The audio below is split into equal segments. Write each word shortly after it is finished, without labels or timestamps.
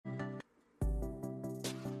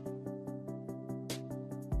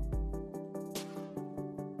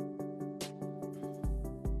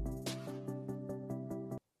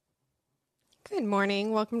Good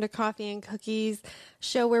morning. Welcome to Coffee and Cookies,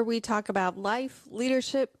 show where we talk about life,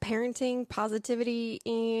 leadership, parenting, positivity,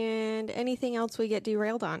 and anything else we get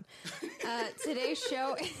derailed on. Today's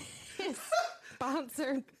show is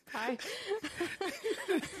sponsored by...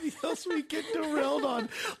 Anything else we get derailed on?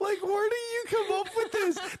 Like, where do you come up with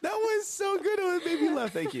this? That was so good. It made me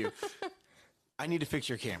laugh. Thank you. I need to fix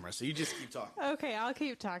your camera, so you just keep talking. Okay, I'll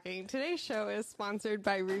keep talking. Today's show is sponsored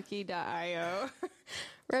by Rookie.io.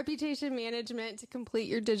 Reputation management to complete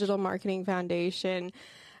your digital marketing foundation.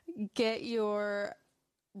 Get your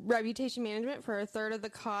reputation management for a third of the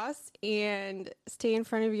cost and stay in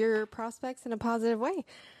front of your prospects in a positive way.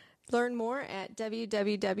 Learn more at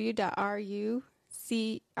www.rucr.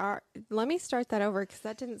 Let me start that over because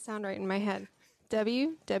that didn't sound right in my head.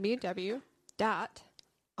 www.ruci.io.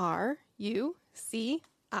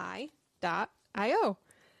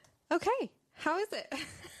 Okay, how is it?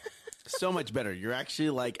 So much better. You're actually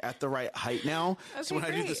like at the right height now. Okay, so when I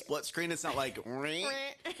do the great. split screen, it's not like, like,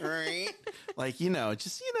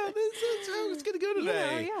 just, it's going to go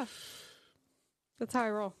today. Yeah. That's how I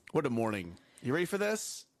roll. What a morning. You ready for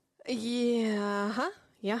this? Yeah. Huh?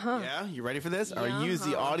 Yeah. Huh? Yeah. You ready for this? Are you, Yeah-huh.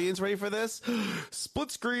 the audience, ready for this?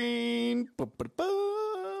 Split screen.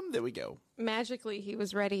 Ba-ba-da-bum. There we go. Magically, he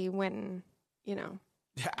was ready when, After When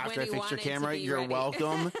I you fixed your wanted to camera, be you're ready.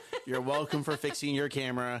 welcome. You're welcome for fixing your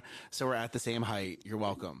camera. So we're at the same height. You're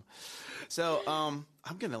welcome. So I'm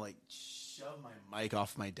going to shove my mic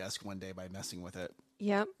off my desk one day by messing with it.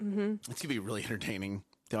 Yep. Mm-hmm. It's going to be really entertaining.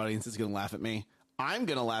 The audience is going to laugh at me. I'm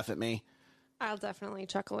going to laugh at me. I'll definitely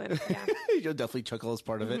chuckle in. Yeah. You'll definitely chuckle as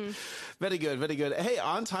part of it. Very good. Very good. Hey,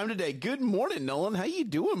 on time today. Good morning, Nolan. How you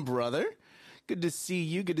doing, brother? Good to see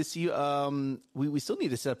you. Good to see you. We still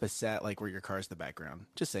need to set up a set where your car's in the background.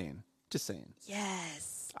 Just saying.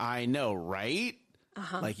 Yes. I know, right?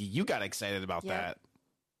 Uh-huh. You got excited about Yeah.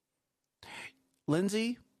 that.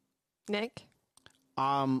 Lindsay, Nick?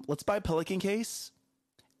 let's buy a Pelican case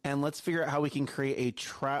and let's figure out how we can create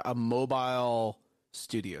a mobile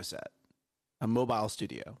studio set. A mobile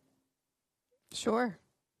studio. Sure.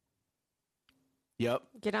 Yep.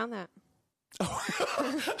 Get on that.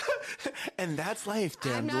 And that's life,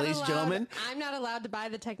 I'm not ladies and gentlemen. I'm not allowed to buy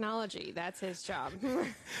the technology. That's his job.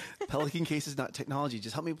 Pelican case is not technology.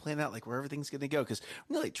 Just help me plan out where everything's going to go. Because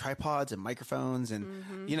we need tripods and microphones and,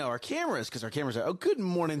 our cameras. Because our cameras are, good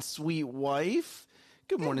morning, sweet wife.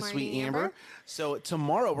 Good morning, sweet morning, Amber. Amber. So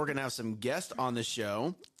tomorrow we're going to have some guests on the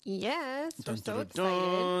show. Yes. We're so excited.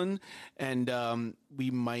 Dun. And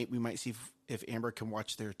we might see if Amber can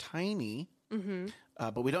watch their tiny. Mm-hmm.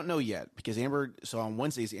 But we don't know yet because so on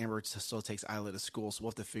Wednesdays, Amber still takes Isla to school. So we'll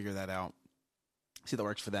have to figure that out. See if that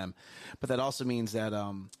works for them. But that also means that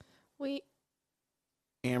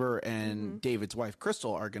Amber and David's wife,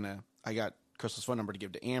 Crystal, I got Crystal's phone number to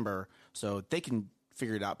give to Amber so they can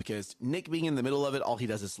figure it out because Nick being in the middle of it, all he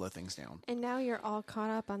does is slow things down. And now you're all caught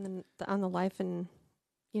up on the life and,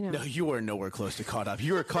 No, you are nowhere close to caught up.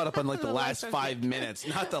 You were caught up on the The last life of 5 minutes,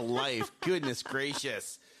 not the life. Goodness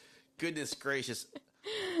gracious.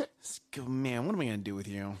 Man, what am I going to do with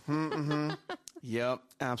you? Mm-hmm. Yep,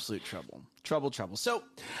 absolute trouble. Trouble. So,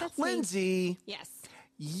 That's Lindsay, Yes.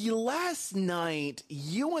 last night,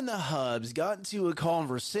 you and the Hubs got into a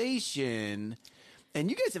conversation, and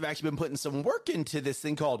you guys have actually been putting some work into this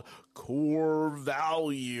thing called core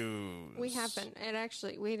values. We have been.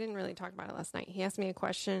 We didn't really talk about it last night. He asked me a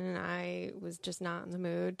question, and I was just not in the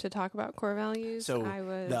mood to talk about core values.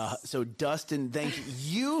 So Dustin, thank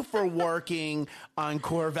you for working on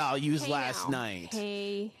core values last night.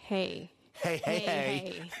 Hey. Hey.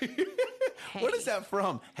 What is that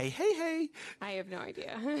from? Hey. I have no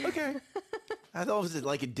idea. Okay. I thought it was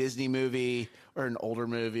like a Disney movie or an older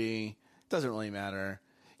movie. Doesn't really matter.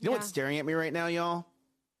 You know what's staring at me right now, y'all?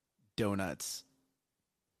 Donuts.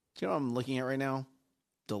 Do you know what I'm looking at right now?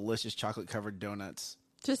 Delicious chocolate-covered donuts.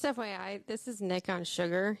 Just FYI, this is Nick on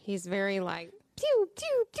sugar. He's very pew,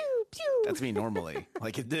 pew, pew, pew. That's me normally.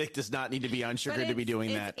 Nick does not need to be on sugar to be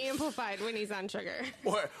doing that. It's amplified when he's on sugar.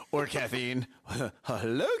 Or caffeine.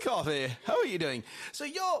 Hello, coffee. How are you doing? So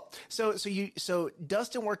y'all, so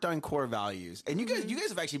Dustin worked on core values, and you guys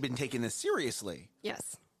have actually been taking this seriously.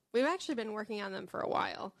 Yes. We've actually been working on them for a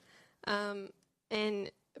while.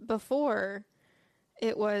 And before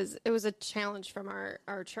it was a challenge from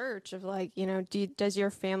our church of does your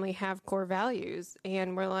family have core values?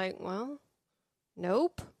 And we're like, well,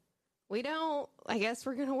 nope, we don't. I guess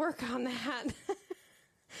we're going to work on that.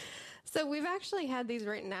 So we've actually had these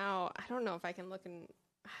written out. I don't know if I can look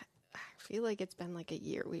I feel like it's been a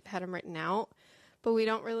year. We've had them written out, but we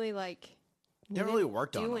don't really never really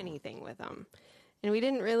worked on do them. anything with them. And we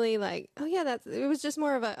didn't really it was just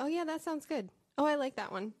more of that sounds good. Oh, I like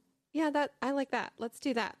that one. Yeah, I like that. Let's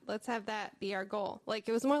do that. Let's have that be our goal. Like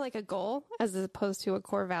it was more like a goal as opposed to a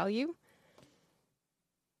core value.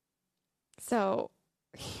 So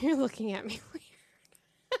you're looking at me weird.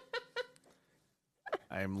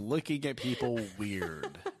 I'm looking at people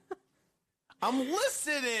weird. I'm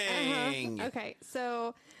listening. Okay,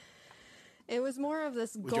 so it was more of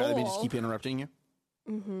this Would goal. you rather me just keep interrupting you?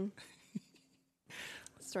 Mm-hmm.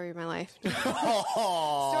 Story of my life.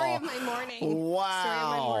 Oh, Story of my morning. wow. Story of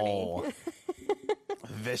my morning.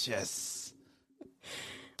 Vicious.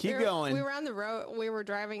 Keep going. We were on the road. We were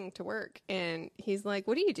driving to work, and he's like,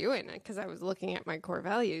 "What are you doing?" Because I was looking at my core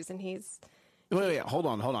values, and he's Wait, hold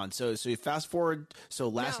on. So you fast forward. So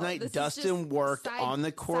last night, Dustin worked on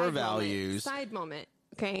the core values. Side moment.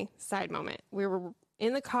 Okay, side moment. We were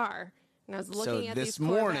in the car, and I was looking at this these core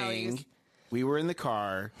morning, values. we were in the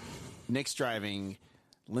car. Nick's driving.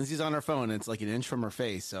 Lindsay's on her phone. And it's like an inch from her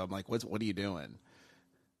face. So I'm like, what are you doing?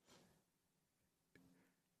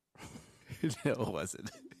 No, it wasn't.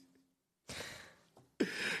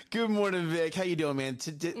 Good morning, Vic. How you doing, man?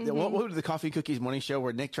 What was the Coffee Cookies morning show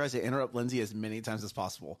where Nick tries to interrupt Lindsay as many times as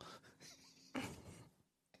possible?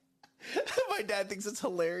 My dad thinks it's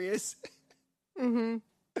hilarious. Mm-hmm.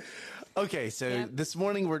 Okay, so this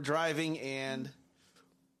morning we're driving and...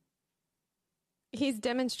 He's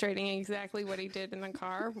demonstrating exactly what he did in the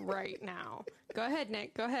car right now. Go ahead,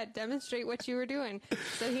 Nick. Go ahead. Demonstrate what you were doing.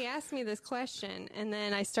 So he asked me this question, and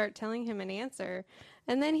then I start telling him an answer.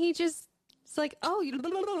 And then he just, it's like, oh, you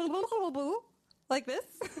like this?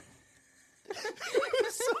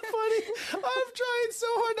 It's so funny. I'm trying so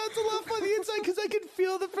hard not to laugh on the inside because I can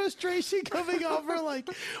feel the frustration coming over. Like,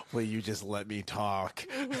 will you just let me talk?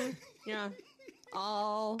 Mm-hmm. Yeah.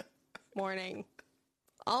 All morning.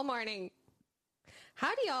 All morning.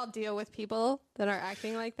 How do y'all deal with people that are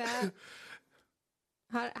acting like that?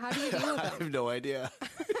 How do you deal with them? I have no idea.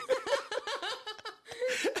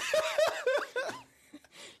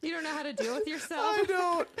 You don't know how to deal with yourself?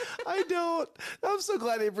 I don't. I'm so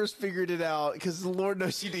glad Amber's figured it out because the Lord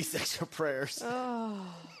knows she needs extra prayers. Oh.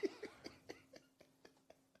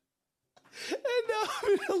 And now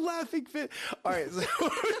I'm in a laughing fit. All right, so we're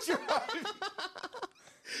driving.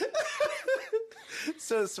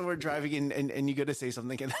 So we're driving and you go to say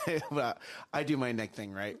something and I do my Nick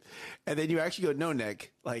thing, right? And then you actually go, no,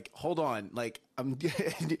 Nick, like, hold on. Like, I'm,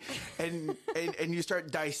 and you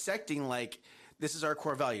start dissecting, like, this is our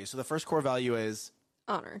core value. So the first core value is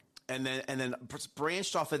honor. And then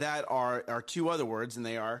branched off of that are two other words, and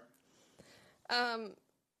they are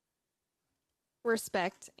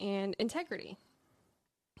respect and integrity.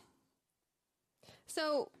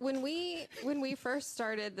 So when we first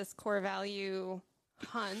started this core value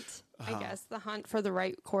hunt, I guess the hunt for the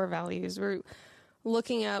right core values, we're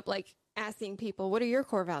looking up, like asking people, what are your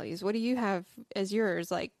core values? What do you have as yours?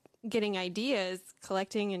 Like getting ideas,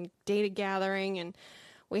 collecting and data gathering. And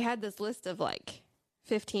we had this list of like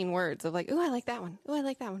 15 words of like, oh, I like that one. Oh, I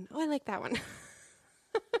like that one. Oh, I like that one.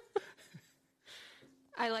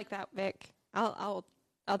 I like that, Vic. I'll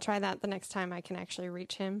try that the next time I can actually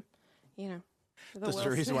reach him, you know. That's the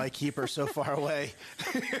reason why I keep her so far away.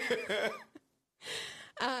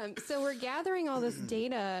 So we're gathering all this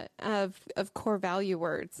data of core value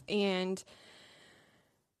words. And,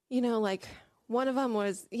 you know, like one of them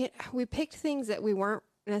was, we picked things that we weren't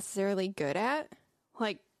necessarily good at,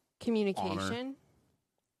 like communication. Honor.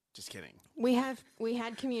 Just kidding. We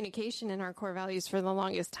had communication in our core values for the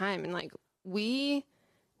longest time. And like, we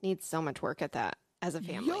need so much work at that as a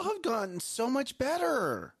family. Y'all have gotten so much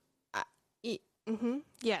better. Mm-hmm.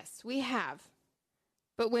 Yes, we have.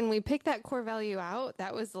 But when we picked that core value out,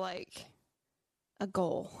 that was like a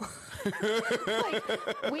goal.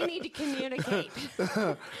 Like, we need to communicate.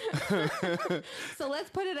 So let's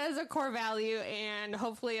put it as a core value and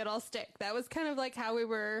hopefully it'll stick. That was kind of like how we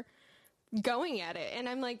were going at it. And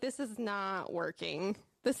I'm like, this is not working.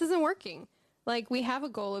 This isn't working. Like, we have a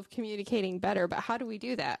goal of communicating better, but how do we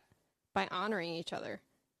do that? By honoring each other.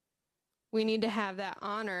 We need to have that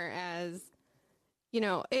honor as, you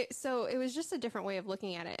know, so it was just a different way of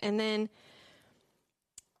looking at it. And then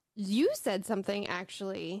you said something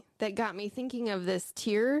actually that got me thinking of this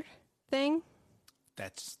tier thing.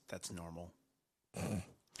 That's normal.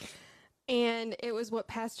 And it was what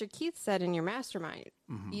Pastor Keith said in your mastermind.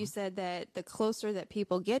 Mm-hmm. You said that the closer that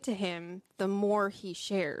people get to him, the more he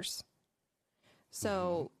shares.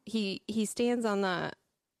 So he stands on the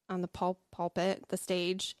pulpit, the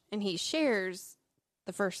stage, and he shares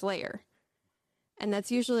the first layer. And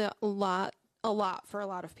that's usually a lot for a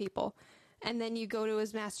lot of people. And then you go to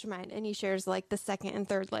his mastermind and he shares like the second and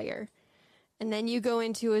third layer. And then you go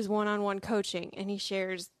into his one-on-one coaching and he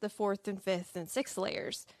shares the 4th and 5th and 6th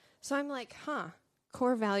layers. So I'm like,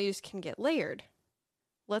 core values can get layered.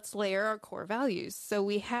 Let's layer our core values. So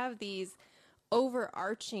we have these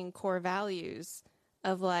overarching core values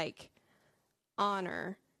of like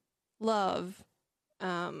honor, love,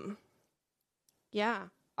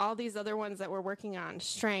 all these other ones that we're working on,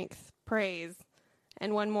 strength, praise,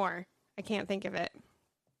 and one more. I can't think of it.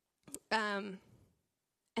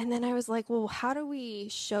 And then I was like, well, how do we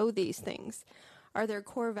show these things? Are there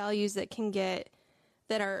core values that can get,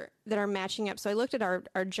 that are matching up? So I looked at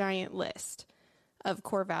our giant list of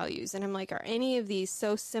core values and I'm like, are any of these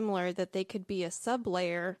so similar that they could be a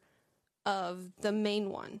sub-layer of the main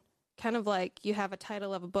one? Kind of like you have a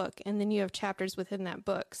title of a book and then you have chapters within that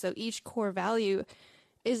book. So each core value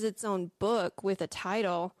is its own book with a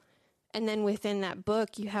title. And then within that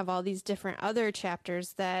book, you have all these different other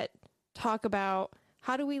chapters that talk about,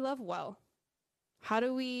 how do we love well? What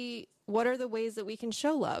are the ways that we can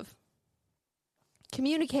show love?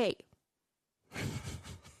 Communicate.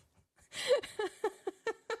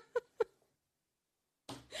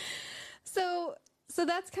 So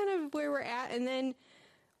that's kind of where we're at. And then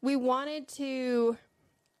we went to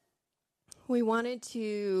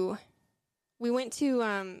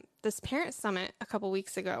this parent summit a couple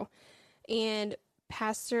weeks ago, and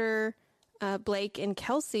Pastor Blake and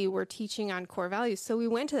Kelsey were teaching on core values. So we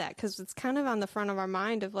went to that because it's kind of on the front of our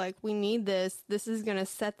mind of like, we need this. This is going to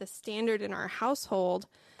set the standard in our household.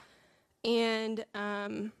 And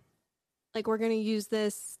like we're going to use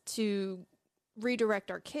this to redirect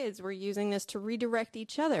our kids. We're using this to redirect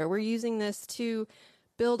each other. We're using this to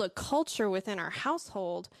build a culture within our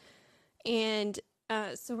household. And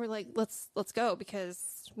so we're like, let's go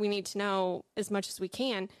because we need to know as much as we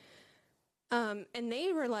can. And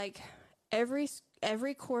they were like, every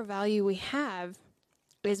core value we have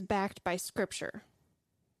is backed by scripture.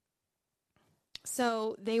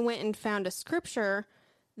 So they went and found a scripture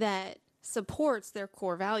that supports their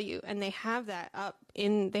core value, and they have that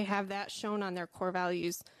they have that shown on their core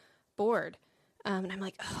values board. And I'm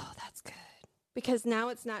like, oh, that's good. Because now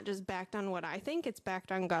it's not just backed on what I think, it's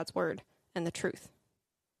backed on God's word and the truth.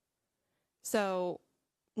 So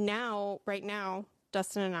right now,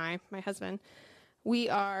 Dustin and I, my husband, we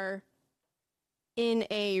are in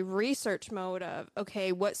a research mode of,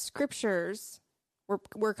 okay, what scriptures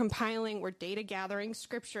we're compiling, we're data gathering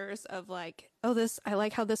scriptures of like, oh, I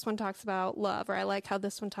like how this one talks about love, or I like how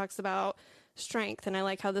this one talks about strength, and I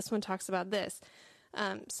like how this one talks about this.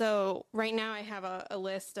 So right now I have a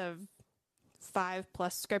list of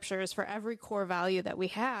 5+ scriptures for every core value that we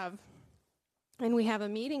have. And we have a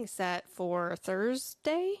meeting set for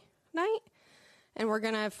Thursday night, and we're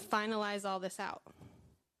going to finalize all this out.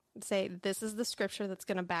 Say, this is the scripture that's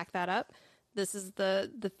going to back that up. This is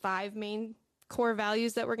the 5 main core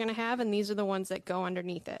values that we're going to have, and these are the ones that go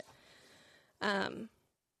underneath it.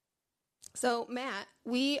 So Matt,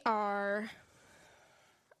 I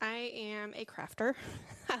am a crafter.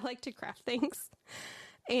 I like to craft things.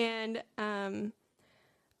 And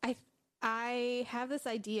I have this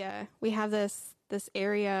idea. We have this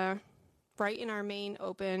area right in our main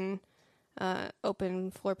open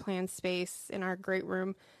floor plan space in our great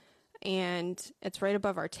room, and it's right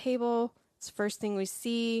above our table. It's the first thing we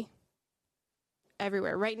see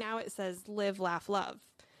everywhere. Right now it says live, laugh, love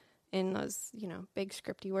in those, big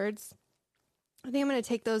scripty words. I think I'm going to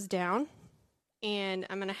take those down, and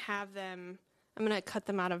I'm going to cut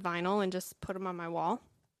them out of vinyl and just put them on my wall.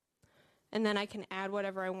 And then I can add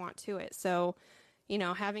whatever I want to it. So,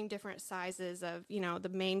 having different sizes of, the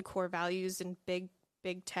main core values in big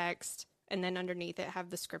text, and then underneath it have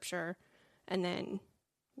the scripture, and then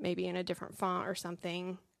maybe in a different font or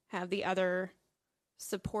something, have the other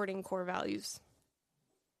supporting core values.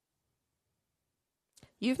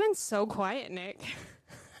 You've been so quiet, Nick.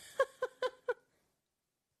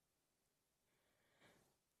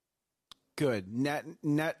 Good. Now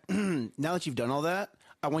that you've done all that,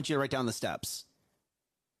 I want you to write down the steps.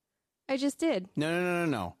 I just did.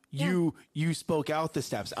 No. Yeah. You spoke out the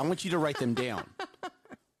steps. I want you to write them down.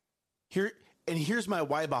 Here's my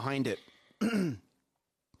why behind it.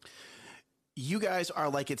 You guys are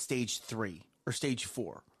like at stage 3 or stage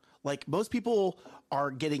 4. Like most people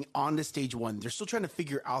are getting onto stage 1. They're still trying to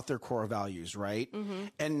figure out their core values, right?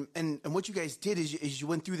 Mm-hmm. And what you guys did is you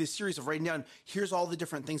went through this series of writing down, here's all the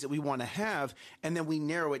different things that we want to have, and then we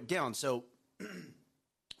narrow it down. So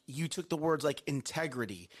you took the words like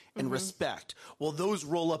integrity and respect. Well, those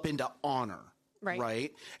roll up into honor,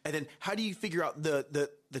 right? And then how do you figure out the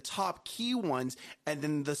top key ones and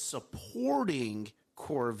then the supporting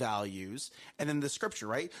core values, and then the scripture,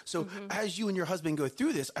 right? So as you and your husband go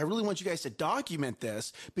through this, I really want you guys to document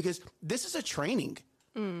this because this is a training.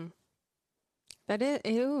 That is,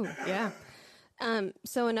 ew, yeah.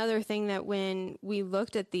 So another thing that when we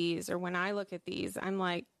looked at these, or when I look at these, I'm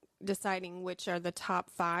like deciding which are the top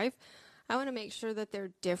 5. I want to make sure that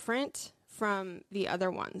they're different from the other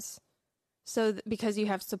ones. So because you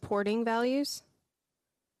have supporting values,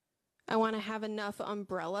 I want to have enough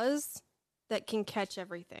umbrellas that can catch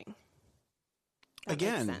everything. That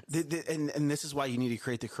Again, and this is why you need to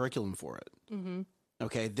create the curriculum for it.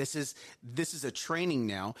 Okay, this is a training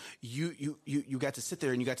now. You got to sit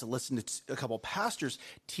there and you got to listen to a couple pastors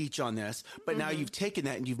teach on this, but now you've taken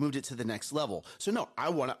that and you've moved it to the next level. So no, I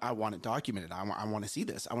want it documented. I want to see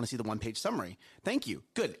this. I want to see the 1-page summary. Thank you.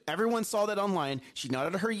 Good. Everyone saw that online. She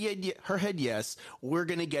nodded her head yes. We're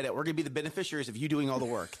gonna get it. We're gonna be the beneficiaries of you doing all the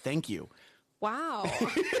work. Thank you. Wow.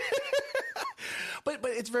 But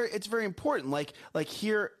it's very important. Like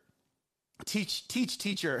here.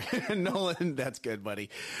 Teacher Nolan, that's good, buddy.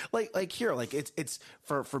 Like here, like it's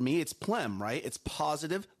for me, it's PLEM, right? It's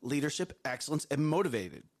positive leadership, excellence, and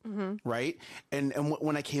motivated, right? And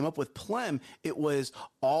when I came up with PLEM, it was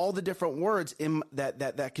all the different words in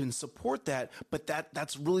that can support that, but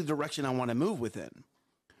that's really the direction I want to move within.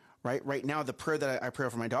 Right now, the prayer that I pray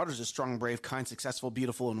for my daughters is strong, brave, kind, successful,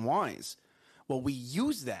 beautiful, and wise. Well, we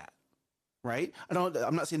use that. Right?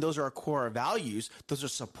 I'm not saying those are our core values. Those are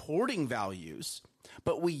supporting values,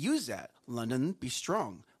 but we use that. London, be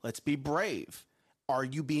strong. Let's be brave. Are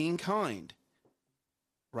you being kind?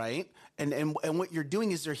 Right? And what you're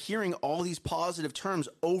doing is they're hearing all these positive terms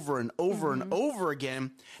over and over and over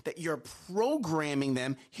again that you're programming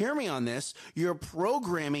them. Hear me on this. You're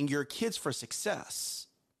programming your kids for success.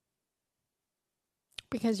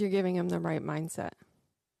 Because you're giving them the right mindset.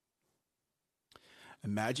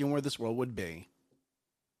 Imagine where this world would be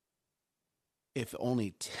if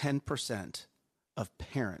only 10% of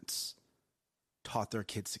parents taught their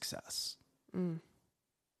kids success.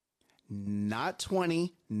 Not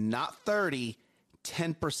 20, not 30,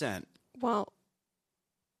 10%. Well,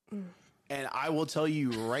 and I will tell you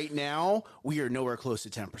right now, we are nowhere close to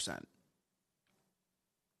 10%.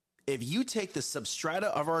 If you take the substrata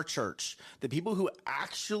of our church, the people who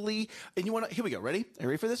actually, and you want to, here we go, ready? Are you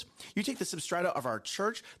ready for this? You take the substrata of our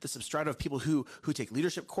church, the substrata of people who take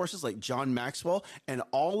leadership courses like John Maxwell, and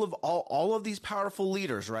all of these powerful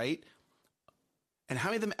leaders, right? And how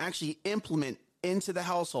many of them actually implement into the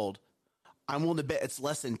household? I'm willing to bet it's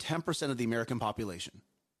less than 10% of the American population.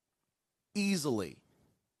 Easily.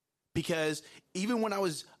 Because even when I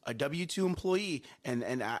was a W-2 employee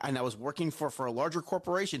and I was working for a larger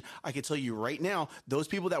corporation, I could tell you right now, those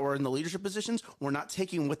people that were in the leadership positions were not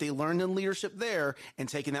taking what they learned in leadership there and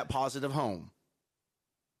taking that positive home.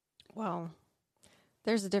 Well,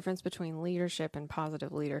 there's a difference between leadership and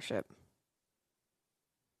positive leadership.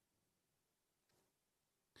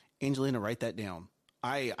 Angelina, write that down.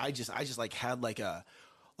 I just like had like a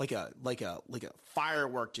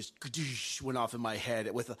firework just went off in my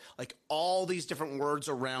head with like all these different words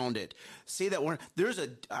around it. Say that one. There's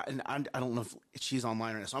and I don't know if she's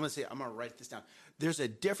online right now, so I'm gonna write this down. There's a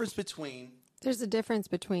difference between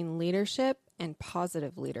leadership and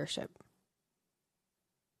positive leadership.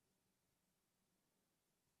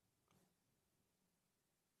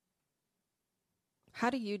 How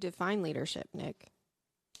do you define leadership, Nick?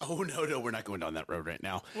 Oh no, we're not going down that road right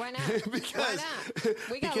now. Why not? Why not?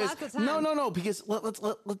 We got lots of time. No. Because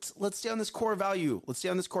let's stay on this core value. Let's stay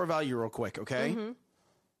on this core value real quick, okay?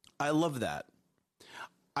 I love that.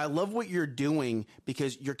 I love what you're doing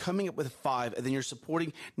because you're coming up with 5, and then you're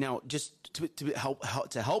supporting. Now, just to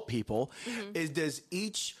help people, does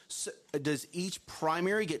each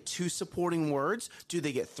primary get 2 supporting words? Do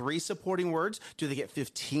they get 3 supporting words? Do they get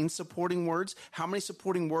 15 supporting words? How many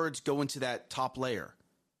supporting words go into that top layer?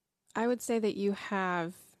 I would say that you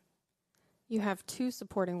have 2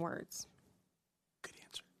 supporting words. Good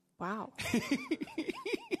answer. Wow.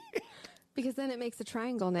 Because then it makes a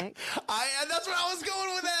triangle, Nick. That's where I was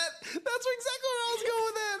going with that. That's exactly where I was going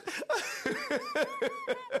with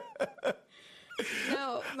that.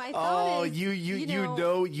 No, my thought is,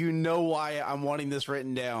 you know why I'm wanting this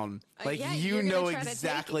written down. Like you know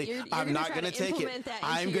exactly. I'm not going to take it.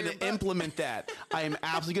 I'm going to implement that. I am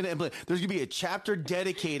absolutely going to implement. There's going to be a chapter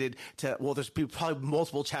dedicated to. Well, there's probably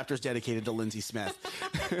multiple chapters dedicated to Lindsay Smith,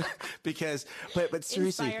 because but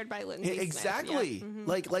seriously, inspired by Lindsay exactly. Smith,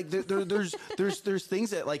 yeah. Like there's things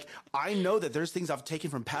that like I know that there's things I've taken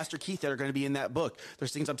from Pastor Keith that are going to be in that book.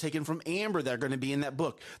 There's things I've taken from Amber that are going to be in that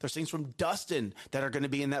book. There's things from Dustin that are going to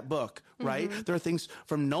be in in that book, right? There are things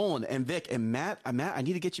from Nolan and Vic and Matt. Matt, I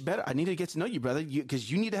need to get you better. I need to get to know you, brother, because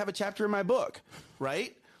you need to have a chapter in my book,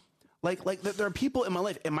 right? Like there are people in my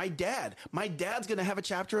life, and my dad's going to have a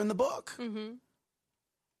chapter in the book.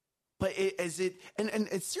 But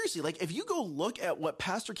it's seriously, like, if you go look at what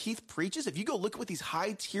Pastor Keith preaches, if you go look at what these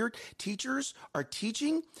high-tiered teachers are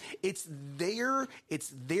teaching, it's their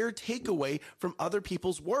takeaway from other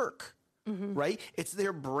people's work, right? It's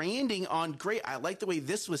their branding on, great, I like the way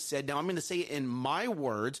this was said. Now I'm going to say it in my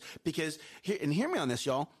words, because, hear me on this,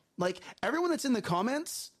 y'all. Like, everyone that's in the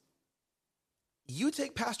comments, you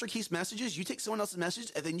take Pastor Keith's messages, you take someone else's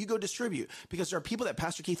message, and then you go distribute, because there are people that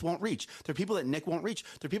Pastor Keith won't reach. There are people that Nick won't reach.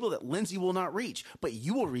 There are people that Lindsay will not reach, but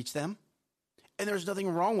you will reach them. And there's nothing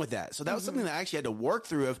wrong with that. So that was something that I actually had to work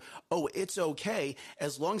through of, it's okay,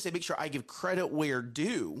 as long as I make sure I give credit where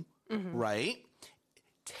due, right?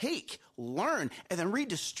 Take, learn, and then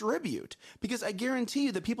redistribute. Because I guarantee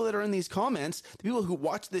you the people that are in these comments, the people who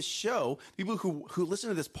watch this show, the people who listen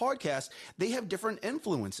to this podcast, they have different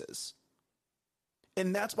influences.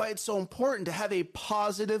 And that's why it's so important to have a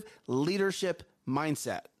positive leadership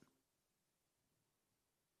mindset.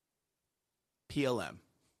 PLM.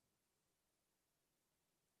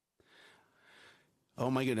 Oh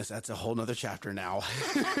my goodness, that's a whole nother chapter now.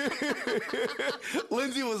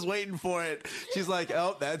 Lindsay was waiting for it. She's like,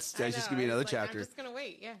 oh, that's just going to be another chapter. I'm just going to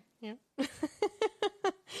wait. Yeah.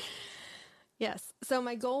 Yes. So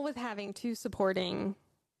my goal with having two supporting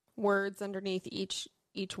words underneath each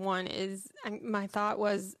one is, my thought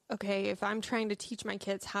was, okay, if I'm trying to teach my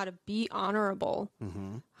kids how to be honorable,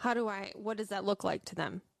 what does that look like to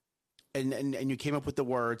them? And you came up with the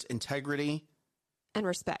words integrity and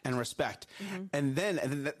respect. And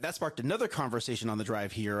then that sparked another conversation on the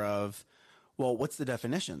drive here of, well, what's the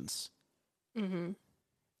definitions?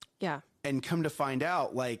 Yeah. And come to find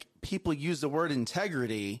out, like, people use the word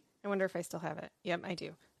integrity. I wonder if I still have it. Yep, I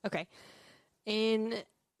do. Okay.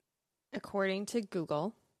 According to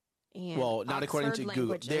Google, and not Oxford according to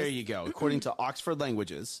languages. Google. There you go. According to Oxford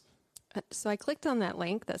Languages. So I clicked on that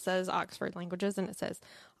link that says Oxford Languages, and it says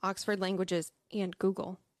Oxford Languages and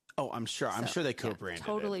Google. Oh, I'm sure they co-branded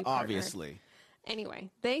totally it, obviously. Anyway,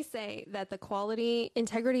 they say that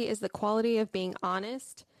integrity is the quality of being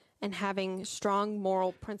honest and having strong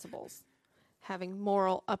moral principles, having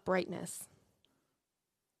moral uprightness.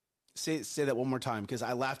 Say that one more time, because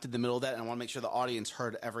I laughed in the middle of that, and I want to make sure the audience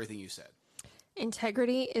heard everything you said.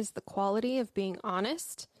 Integrity is the quality of being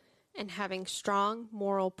honest and having strong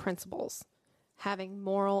moral principles, having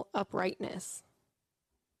moral uprightness.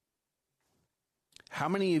 How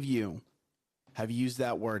many of you have used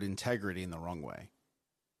that word integrity in the wrong way?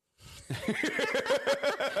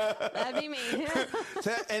 That'd be me.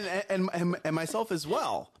 and myself as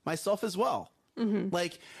well.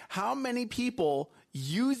 Like, how many people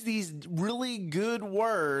use these really good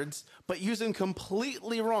words, but use them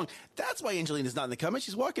completely wrong? That's why Angelina's not in the comments.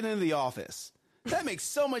 She's walking into the office. That makes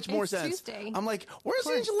so much more sense. Tuesday. I'm like, where's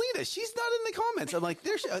Angelina? She's not in the comments. I'm like,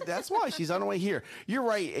 that's why she's on her way here. You're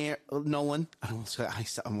right, Nolan. I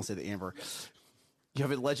almost said the Amber. You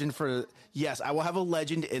have a legend for, yes, I will have a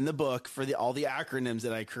legend in the book for all the acronyms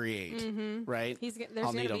that I create, right? It's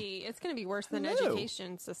going to be worse than Hello.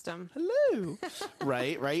 education system. Hello.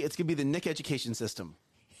 right. It's going to be the Nick education system.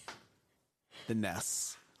 The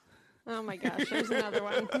NES. Oh my gosh, there's another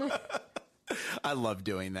one. I love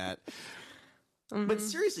doing that. But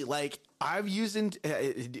seriously, like, I've used,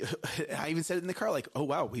 I even said it in the car, like, oh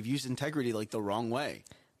wow, we've used integrity like the wrong way.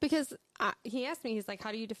 Because he asked me, he's like,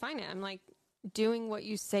 how do you define it? I'm like, doing what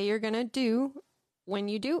you say you're going to do when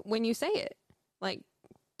you say it. Like,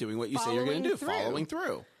 doing what you say you're going to do, following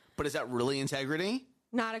through. But is that really integrity?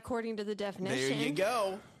 Not according to the definition. There you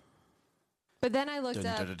go. But then I looked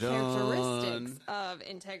up characteristics of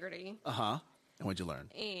integrity. And what'd you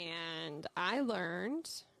learn? And I learned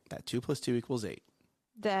that 2 + 2 = 8.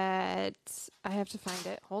 That I have to find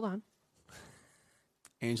it. Hold on.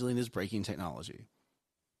 Angelina's breaking technology.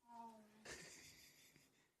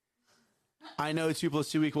 I know 2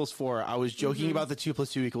 + 2 = 4. I was joking about the 2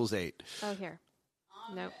 + 2 = 8. Oh, here.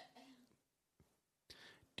 Nope.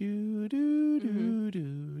 Do.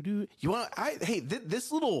 You want?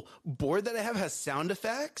 This little board that I have has sound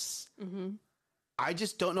effects. I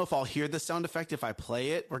just don't know if I'll hear the sound effect if I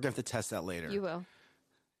play it. We're gonna have to test that later. You will.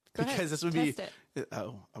 Go because ahead. This would test be. It.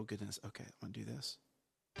 Oh goodness. Okay, I'm gonna do this.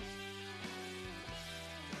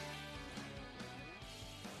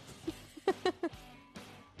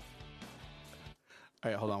 All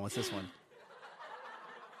right, hold on. What's this one?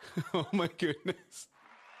 Oh my goodness.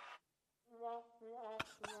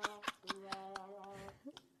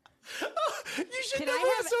 You should Can never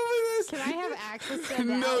I have- assume this. Can I have access to that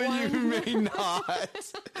No, one? you may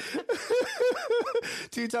not.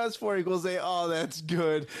 2 times 4 equals 8. Oh, that's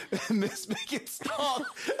good. And this make it stop.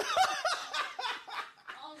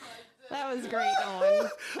 That was great, Nolan.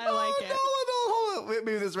 I like it. No, hold on. Wait,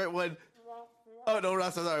 maybe this is the right one. Oh, no,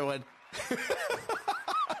 that's not the right one.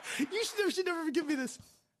 You should never forgive me this.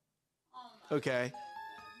 Okay.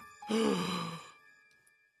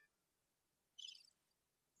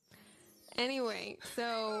 Anyway,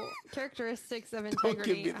 so characteristics of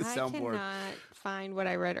integrity. me the I soundboard. cannot find what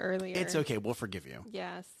I read earlier. It's okay. We'll forgive you.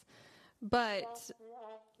 Yes. But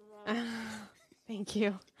thank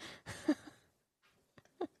you.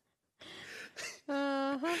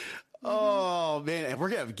 Uh-huh. Oh, man. And we're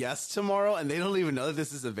going to have guests tomorrow, and they don't even know that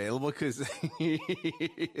this is available because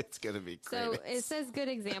it's going to be great. So it says good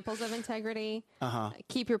examples of integrity. Uh-huh.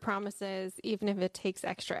 Keep your promises, even if it takes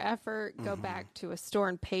extra effort. Go back to a store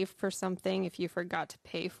and pay for something if you forgot to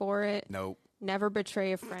pay for it. Nope. Never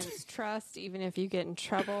betray a friend's trust, even if you get in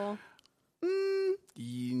trouble.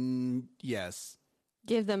 Yes.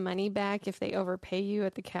 Give them money back if they overpay you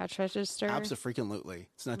at the cash register. Absolutely.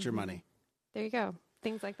 It's not your money. There you go.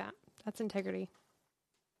 Things like that. That's integrity.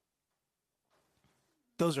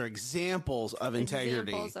 Those are examples of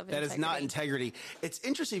integrity. Examples of That is not integrity. It's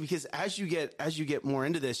interesting because as you get more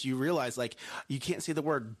into this, you realize like you can't say the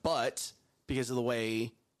word but because of the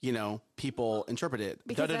way, people interpret it.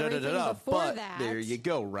 Because everything before but that there you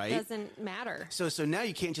go, right? Doesn't matter. So now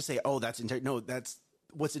you can't just say, oh, that's integrity. No, that's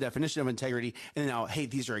what's the definition of integrity? And now, hey,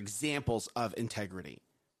 these are examples of integrity,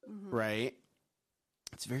 right?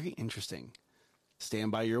 It's very interesting.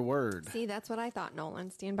 Stand by your word. See, that's what I thought,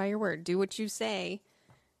 Nolan. Stand by your word. Do what you say.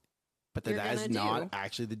 But you're that is gonna not do.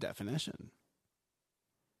 actually the definition.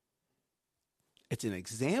 It's an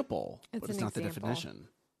example, but it's not the definition.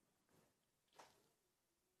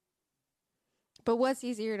 But what's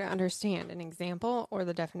easier to understand, an example or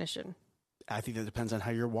the definition? I think that depends on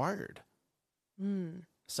how you're wired.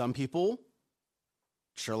 Some people,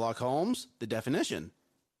 Sherlock Holmes, the definition.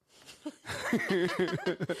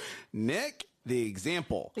 Nick, the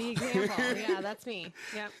example. The example. Yeah, that's me.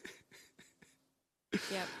 Yep.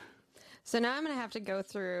 Yep. So now I'm going to have to go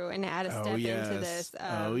through and add a step into this.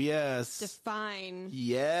 Yes. Define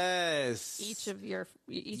Yes. each of your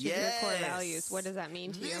core values. What does that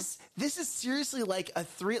mean to you? This is seriously like a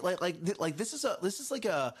three like this is like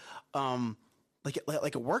a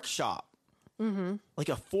workshop. Like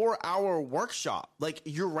a 4-hour workshop. Like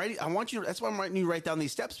you're writing. That's why I'm writing you write down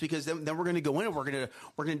these steps because then we're going to go in and we're going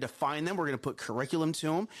to define them. We're going to put curriculum to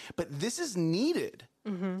them. But this is needed.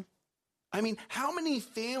 I mean, how many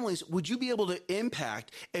families would you be able to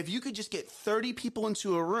impact if you could just get 30 people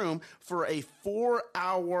into a room for a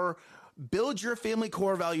 4-hour build your family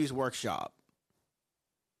core values workshop?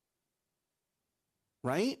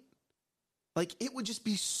 Right? Like it would just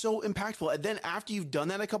be so impactful. And then after you've done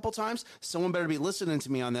that a couple times, someone better be listening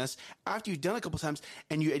to me on this. After you've done it a couple times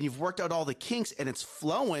and you've worked out all the kinks and it's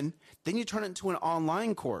flowing, then you turn it into an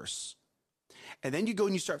online course. And then you go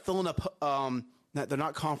and you start filling up, they're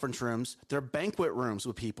not conference rooms, they're banquet rooms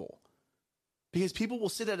with people. Because people will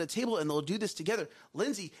sit at a table and they'll do this together.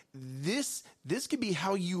 Lindsay, this could be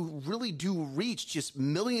how you really do reach just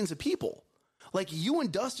millions of people. Like you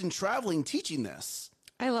and Dustin traveling, teaching this.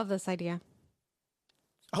 I love this idea.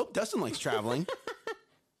 I hope Dustin likes traveling.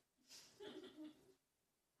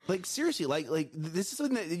 Like seriously, like this is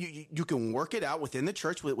something that you can work it out within the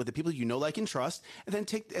church with the people you know, like, and trust, and then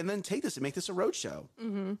take this and make this a road show.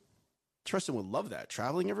 Tristan would love that,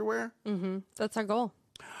 traveling everywhere. That's our goal.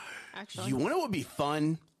 Actually, You want what would be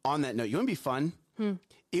fun? On that note, you want to be fun?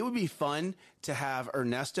 It would be fun to have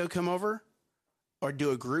Ernesto come over or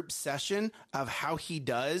do a group session of how he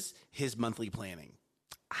does his monthly planning.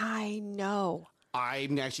 I know.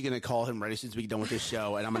 I'm actually going to call him right as soon as we get done with this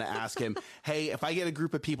show, and I'm going to ask him, hey, if I get a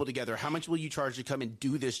group of people together, how much will you charge to come and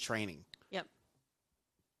do this training? Yep.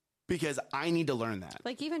 Because I need to learn that.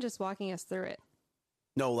 Like even just walking us through it.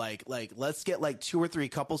 No, like let's get like 2 or 3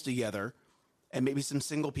 couples together and maybe some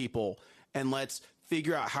single people, and let's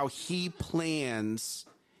figure out how he plans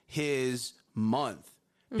his month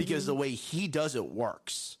because the way he does it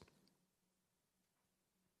works.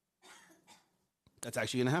 That's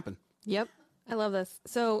actually going to happen. Yep. I love this.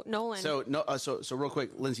 So Nolan. So real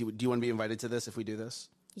quick, Lindsay, do you want to be invited to this if we do this?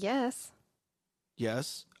 Yes.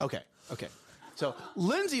 Yes. Okay. So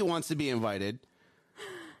Lindsay wants to be invited.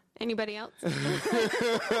 Anybody else?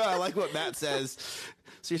 I like what Matt says.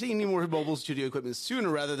 So you're saying you need more mobile studio equipment sooner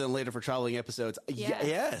rather than later for traveling episodes? Yes.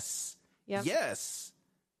 Yes. Yep. Yes.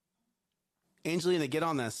 Angelina, get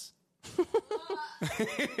on this.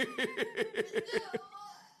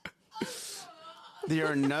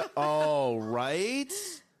 They're not. Oh, right.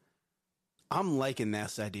 I'm liking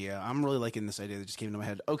this idea. I'm really liking this idea that just came into my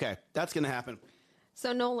head. Okay, that's going to happen.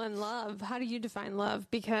 So Nolan, love. How do you define love?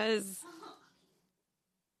 Because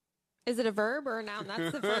is it a verb or a noun?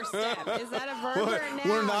 That's the first step. Is that a verb or a noun?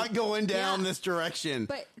 We're not going down this direction.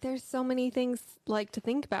 But there's so many things like to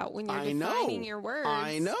think about when you're defining your words.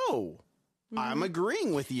 I know. I'm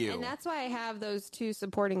agreeing with you. And that's why I have those two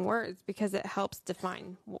supporting words, because it helps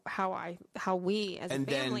define how we as a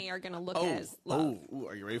family are going to look at love. Oh,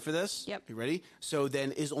 are you ready for this? Yep. You ready? So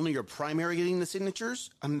then is only your primary getting the signatures?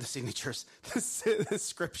 The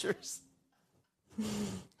scriptures.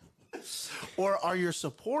 Or are your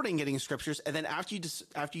supporting getting scriptures? And then after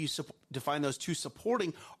you define those two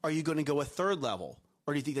supporting, are you going to go a third level?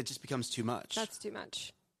 Or do you think that just becomes too much? That's too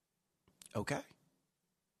much. Okay.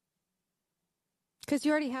 Because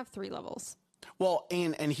you already have 3 levels. Well,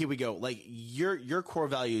 and here we go. Like your core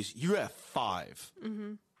values, you have 5.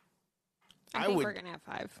 Mm-hmm. I think we're gonna have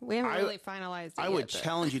 5. We haven't really finalized it I yet, would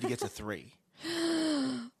challenge you to get to 3.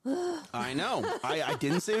 I know. I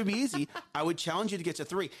didn't say it would be easy. I would challenge you to get to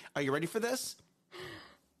 3. Are you ready for this?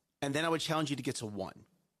 And then I would challenge you to get to 1.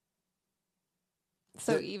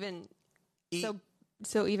 So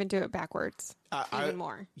so even do it backwards. Even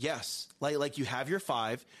more. Yes. Like you have your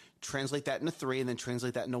 5, translate that into 3, and then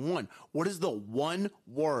translate that into 1. What is the one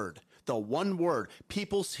word? The one word.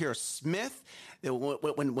 People hear Smith,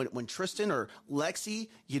 when Tristan or Lexi,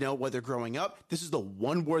 when they're growing up, this is the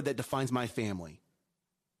one word that defines my family.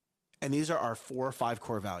 And these are our 4 or 5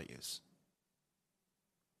 core values.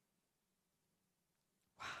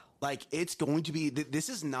 Wow. Like it's going to be, this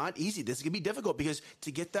is not easy. This is going to be difficult because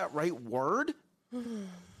to get that right word,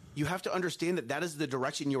 you have to understand that is the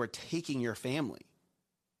direction you are taking your family.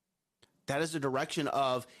 That is the direction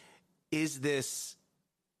of,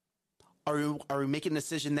 are we making a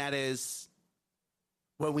decision that is,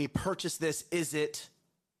 when we purchase this, is it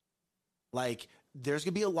like, there's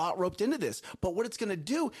going to be a lot roped into this, but what it's going to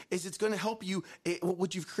do is it's going to help you.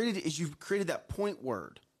 What you've created is you've created that point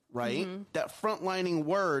word, right? Mm-hmm. That frontlining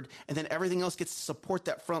word, and then everything else gets to support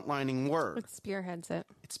that frontlining word. It spearheads it.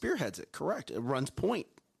 It spearheads it, correct. It runs point.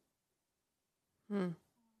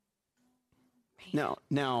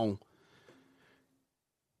 Now,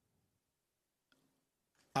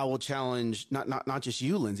 I will challenge not just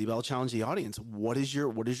you, Lindsay, but I'll challenge the audience. What is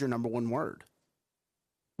your number one word?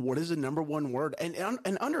 What is the number one word?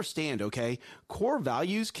 And understand, okay, core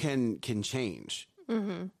values can change.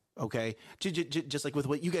 Mm-hmm. Okay, just like with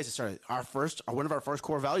what you guys have started. One of our first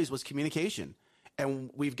core values was communication,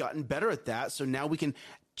 and we've gotten better at that. So now we can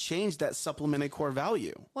change that supplemented core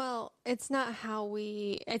value. Well, it's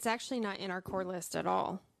actually not in our core list at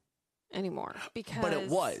all anymore, but it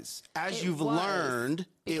was, as you've learned,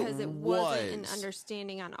 because it wasn't an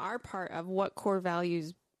understanding on our part of what core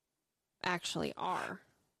values actually are.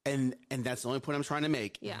 And that's the only point I'm trying to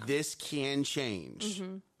make. Yeah. This can change.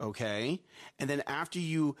 Mm-hmm. Okay. And then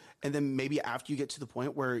maybe after you get to the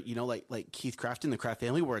point where, like Keith Crafton, the Craft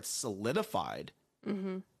family, where it's solidified,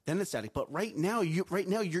 mm-hmm. then it's static. But right now you're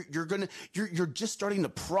just starting to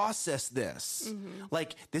process this. Mm-hmm.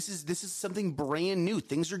 Like this is something brand new.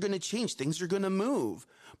 Things are going to change. Things are going to move.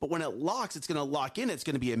 But when it locks, it's going to lock in. It's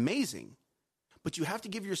going to be amazing. But you have to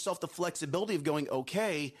give yourself the flexibility of going,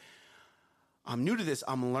 okay, I'm new to this.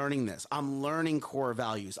 I'm learning this. I'm learning core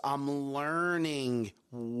values. I'm learning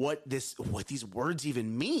what these words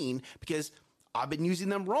even mean, because I've been using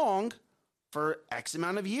them wrong for X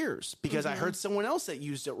amount of years because I heard someone else that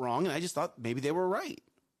used it wrong, and I just thought maybe they were right.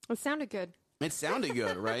 It sounded good. It sounded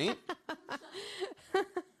good, right?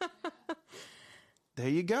 There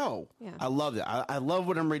you go. Yeah. I love it. I love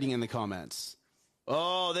what I'm reading in the comments.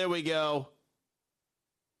 Oh, there we go.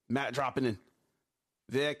 Matt dropping in.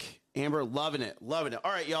 Vic, Amber, loving it.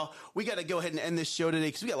 All right, y'all. We got to go ahead and end this show today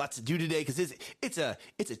because we got lots to do today because it's a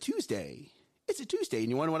Tuesday. It's a Tuesday, and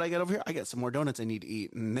you wonder what I got over here? I got some more donuts I need to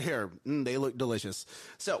eat, and they look delicious.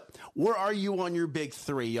 So, where are you on your big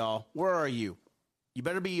 3, y'all? Where are you? You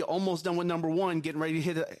better be almost done with number 1, getting ready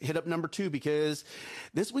to hit up number 2, because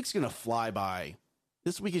this week's going to fly by.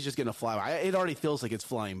 This week is just going to fly by. It already feels like it's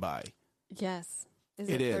flying by. Yes. Is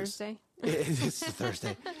it Thursday? It's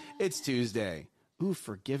Thursday. It's Tuesday. Ooh,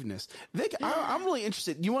 forgiveness. Vic, I'm really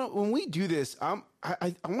interested. When we do this, I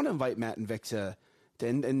want to invite Matt and Vic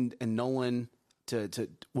and Nolan to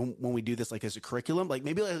when we do this, like as a curriculum, like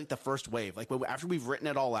maybe like the first wave, like after we've written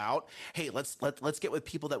it all out, hey, let's get with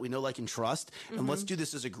people that we know, like, and trust, and let's do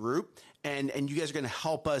this as a group. And you guys are going to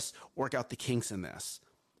help us work out the kinks in this,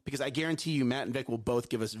 because I guarantee you, Matt and Vic will both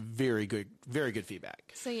give us very good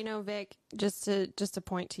feedback. So, Vic, just to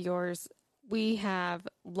point to yours, we have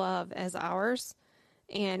love as ours.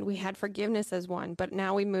 and we had forgiveness as one, but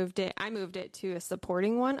now I moved it to a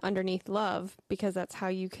supporting one underneath love, because that's how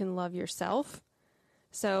you can love yourself.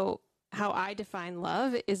 So how I define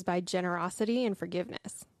love is by generosity and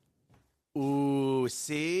forgiveness. Ooh,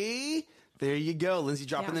 see? There you go. Lindsay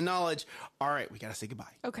dropping the knowledge. All right, we got to say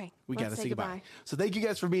goodbye. Okay. We got to say goodbye. So thank you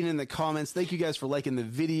guys for being in the comments. Thank you guys for liking the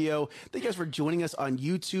video. Thank you guys for joining us on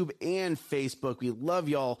YouTube and Facebook. We love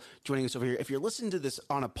y'all joining us over here. If you're listening to this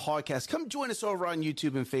on a podcast, come join us over on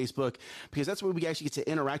YouTube and Facebook, because that's where we actually get to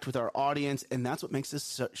interact with our audience, and that's what makes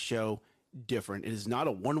this show different. It is not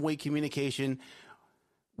a one-way communication.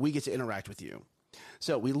 We get to interact with you.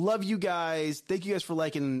 So we love you guys. Thank you guys for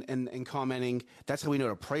liking and commenting. That's how we know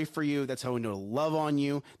to pray for you. That's how we know to love on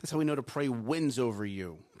you. That's how we know to pray wins over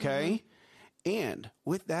you. Okay? Mm-hmm. And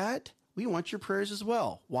with that, we want your prayers as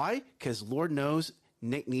well. Why? Because Lord knows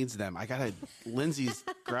Nick needs them. Lindsay's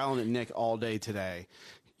growling at Nick all day today.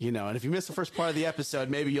 You know, and if you missed the first part of the episode,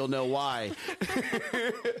 maybe you'll know why.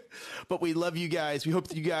 But we love you guys. We hope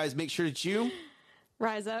that you guys make sure that you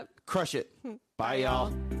rise up, crush it. Bye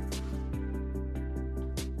y'all.